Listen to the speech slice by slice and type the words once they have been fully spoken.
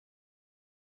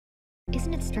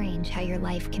Isn't it strange how your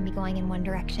life can be going in one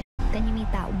direction, then you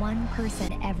meet that one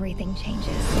person, everything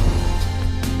changes?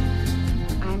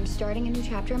 I'm starting a new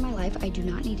chapter in my life. I do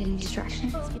not need any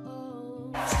distractions.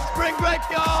 Spring break,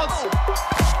 y'all!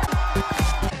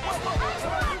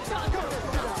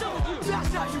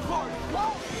 That's how you party.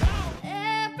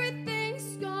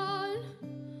 Everything's gone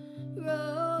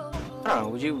wrong. I don't know,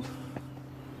 would you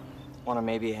want to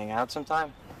maybe hang out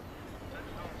sometime?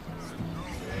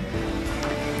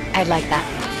 I'd like that.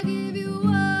 I'll give you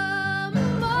one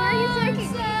more are you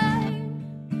taking?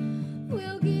 time.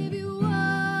 We'll give you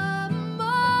one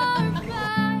more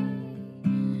fight.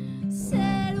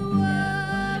 Said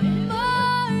one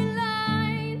more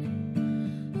line.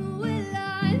 Will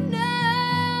I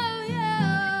know you?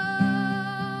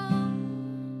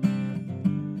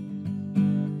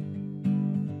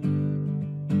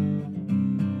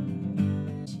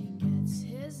 She gets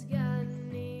his gun,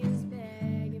 he's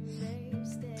begging, babe,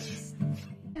 stay.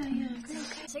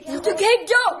 It's okay,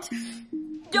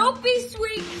 don't be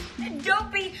sweet, and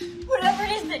don't be whatever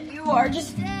it is that you are,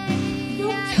 just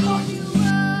don't talk.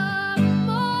 One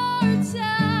more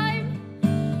time.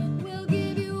 We'll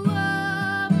give you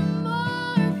one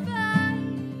more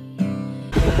fight.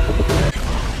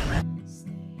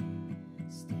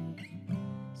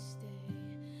 Stay.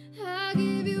 I'll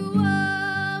give you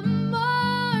one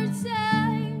more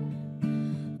time.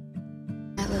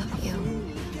 I love you.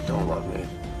 Don't love me.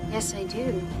 Yes, I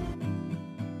do.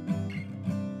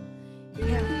 You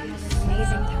have an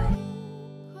amazing time.